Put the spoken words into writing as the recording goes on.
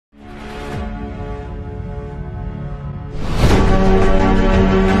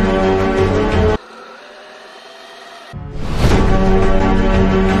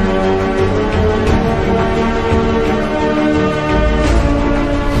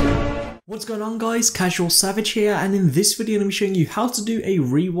What's going on guys, CasualSavage here, and in this video I'm going to be showing you how to do a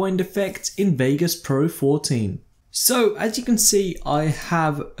rewind effect in Vegas Pro 14. So as you can see, I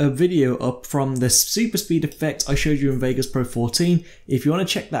have a video up from the super speed effect I showed you in Vegas Pro 14. If you want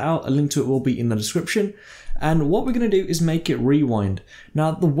to check that out, a link to it will be in the description. And what we're going to do is make it rewind.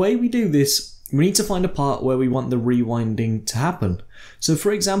 Now the way we do this, we need to find a part where we want the rewinding to happen. So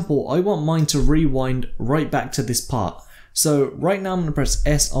for example, I want mine to rewind right back to this part. So right now I'm going to press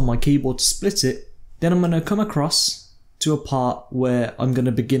S on my keyboard to split it, then I'm going to come across to a part where I'm going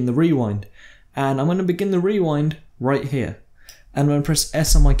to begin the rewind. And I'm going to begin the rewind right here. And I'm going to press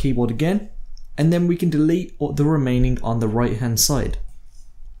S on my keyboard again, and then we can delete the remaining on the right hand side.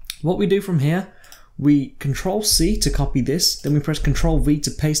 What we do from here, we Control C to copy this, then we press Control V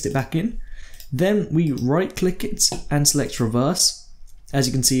to paste it back in. Then we right click it and select reverse. As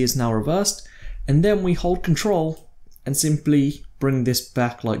you can see, it's now reversed. And then we hold Control and simply bring this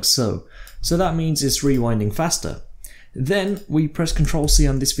back like so. So that means it's rewinding faster. Then we press Control C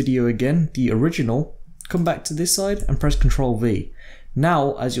on this video again, the original, come back to this side and press Control V.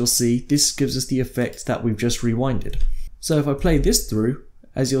 Now, as you'll see, this gives us the effect that we've just rewinded. So if I play this through,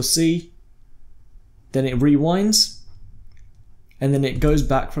 as you'll see, then it rewinds, and then it goes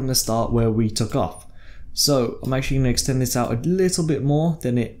back from the start where we took off. So I'm actually going to extend this out a little bit more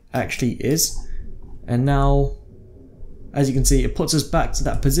than it actually is. And now, as you can see, it puts us back to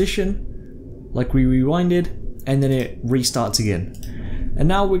that position like we rewinded, and then it restarts again. And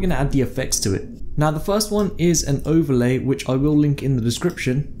now we're going to add the effects to it. Now the first one is an overlay, which I will link in the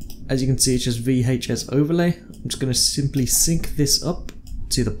description. As you can see, it's just VHS overlay. I'm just going to simply sync this up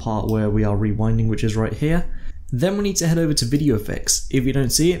to the part where we are rewinding, which is right here. Then we need to head over to video effects. If you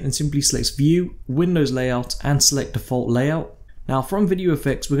don't see it, then simply select View, Windows Layout, and select Default Layout. Now from video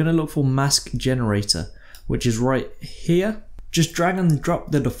effects, we're going to look for Mask Generator, which is right here. Just drag and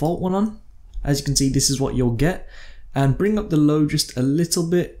drop the default one on. As you can see, this is what you'll get. And bring up the low just a little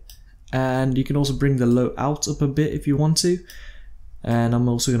bit. And you can also bring the low out up a bit if you want to. And I'm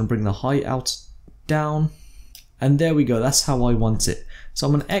also going to bring the high out down. And there we go, that's how I want it. So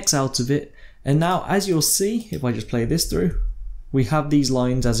I'm going to X out of it. And now, as you'll see, if I just play this through, we have these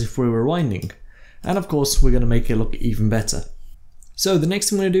lines as if we were rewinding. And of course, we're going to make it look even better. So the next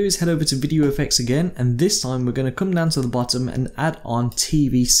thing we're going to do is head over to video effects again, and this time we're going to come down to the bottom and add on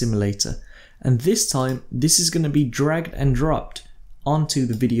TV simulator. And this time, this is going to be dragged and dropped onto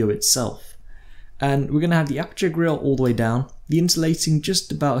the video itself. And we're going to have the aperture grill all the way down, the interlacing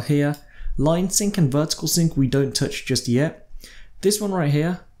just about here, line sync and vertical sync we don't touch just yet. This one right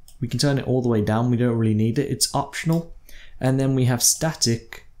here, we can turn it all the way down, we don't really need it, it's optional. And then we have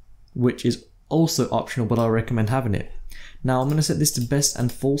static, which is also optional, but I recommend having it. Now I'm going to set this to best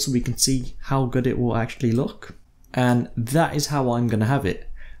and full so we can see how good it will actually look. And that is how I'm going to have it.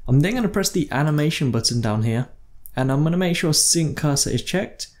 I'm then going to press the animation button down here, and I'm going to make sure sync cursor is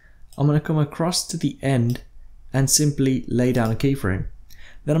checked. I'm going to come across to the end and simply lay down a keyframe.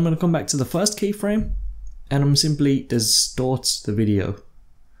 Then I'm going to come back to the first keyframe, and I'm simply distort the video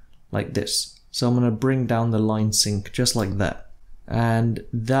like this. So I'm going to bring down the line sync just like that. And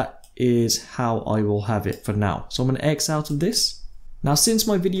that is how I will have it for now. So I'm going to X out of this. Now since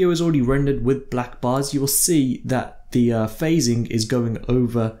my video is already rendered with black bars, you will see that the phasing is going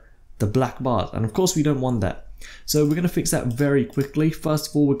over the black bars, and of course we don't want that. So we're going to fix that very quickly. First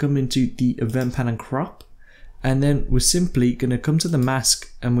of all, we'll come into the event pan and crop, and then we're simply going to come to the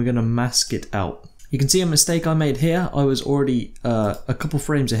mask and we're going to mask it out. You can see a mistake I made here. I was already a couple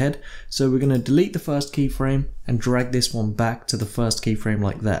frames ahead, so we're going to delete the first keyframe and drag this one back to the first keyframe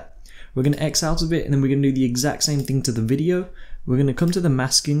like that. We're going to X out of it, and then we're going to do the exact same thing to the video. We're going to come to the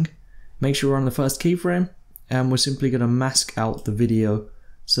masking, make sure we're on the first keyframe, and we're simply going to mask out the video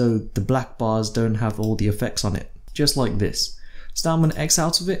so the black bars don't have all the effects on it, just like this. So now I'm going to X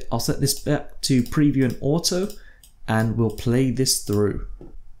out of it. I'll set this back to preview and auto, and we'll play this through.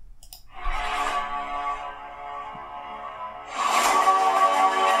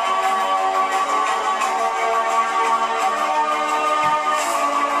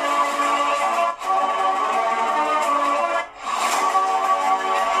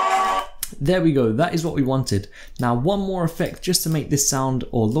 There we go, that is what we wanted. Now one more effect just to make this sound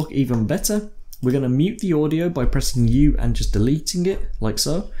or look even better. We're going to mute the audio by pressing U and just deleting it like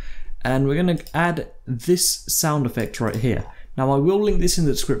so. And we're going to add this sound effect right here. Now I will link this in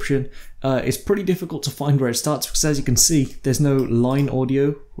the description. It's pretty difficult to find where it starts because as you can see, there's no line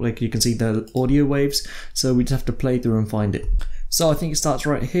audio, like you can see the audio waves. So we just have to play through and find it. So I think it starts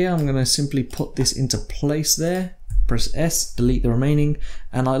right here. I'm going to simply put this into place there. Press S, delete the remaining,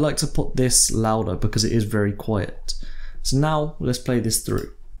 and I like to put this louder because it is very quiet. So now let's play this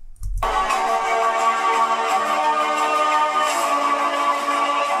through.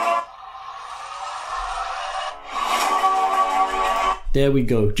 There we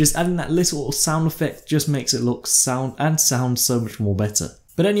go. Just adding that little sound effect just makes it look sound so much more better.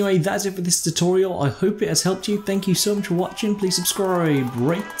 But anyway, that's it for this tutorial. I hope it has helped you. Thank you so much for watching. Please subscribe,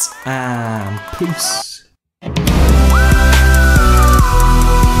 rate, and peace.